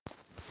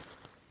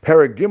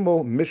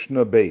Paragimel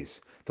Mishnah Beis.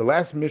 The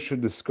last Mishnah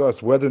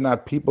discussed whether or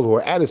not people who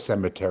are at a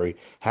cemetery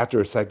have to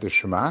recite the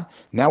Shema.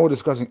 Now we're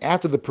discussing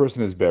after the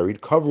person is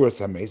buried, Kavru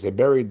Hasameis, they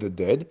buried the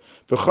dead,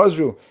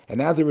 V'chazru, and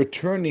now they're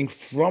returning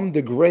from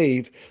the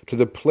grave to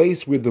the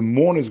place where the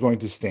mourner is going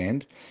to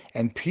stand,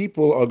 and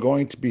people are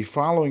going to be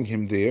following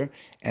him there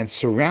and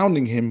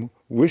surrounding him,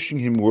 wishing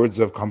him words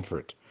of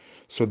comfort.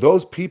 So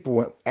those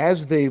people,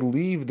 as they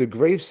leave the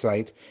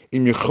gravesite,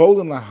 im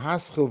yecholin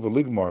lahaschil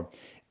v'ligmar,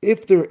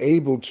 if they're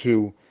able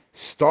to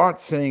start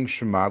saying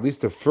Shema, at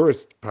least the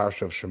first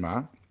parsha of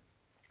Shema,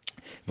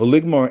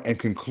 v'ligmar, and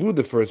conclude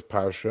the first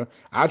parsha,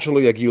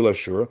 actually yagil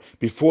ashur,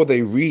 before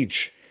they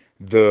reach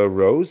the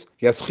rows,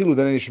 yaschilu,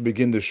 then they should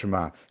begin the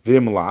Shema.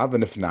 V'imlav,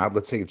 and if not,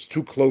 let's say it's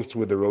too close to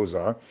where the rows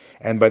are,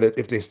 and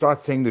if they start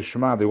saying the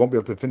Shema, they won't be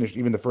able to finish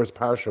even the first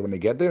parsha when they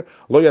get there.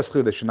 Lo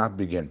yaschilu, they should not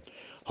begin.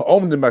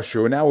 Ha'om de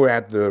Mashura, now we're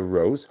at the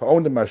rows.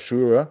 Ha'om de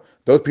Mashura,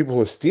 those people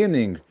who are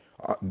standing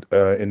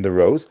in the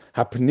rows,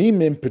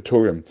 hapnimim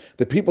peturim,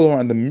 the people who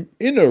are in the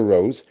inner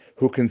rows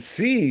who can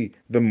see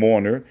the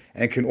mourner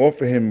and can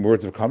offer him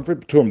words of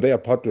comfort, peturim, they are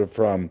patur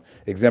from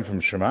exempt from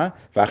Shema.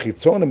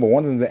 V'achitzonim, but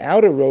ones in the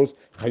outer rows,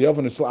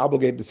 chayavon, are still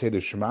obligated to say the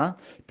Shema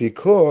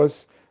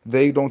because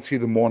they don't see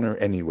the mourner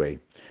anyway.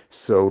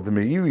 So the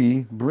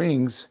Meiri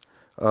brings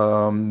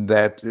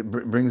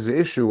brings the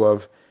issue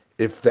of,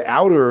 if the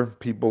outer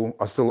people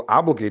are still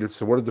obligated,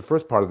 so what does the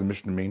first part of the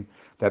Mishnah mean?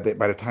 That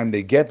by the time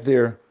they get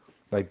there,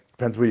 like,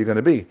 depends where you're going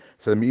to be.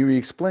 So the Meiri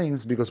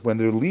explains, because when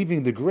they're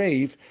leaving the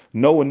grave,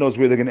 no one knows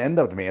where they're going to end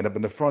up. They may end up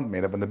in the front, may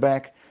end up in the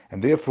back,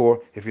 and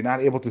therefore, if you're not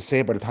able to say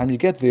it by the time you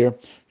get there,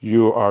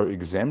 you are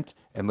exempt.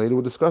 And later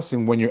we're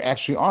discussing when you're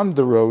actually on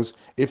the rows,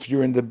 if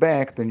you're in the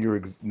back, then you're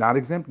not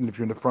exempt, and if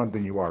you're in the front,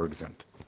 then you are exempt.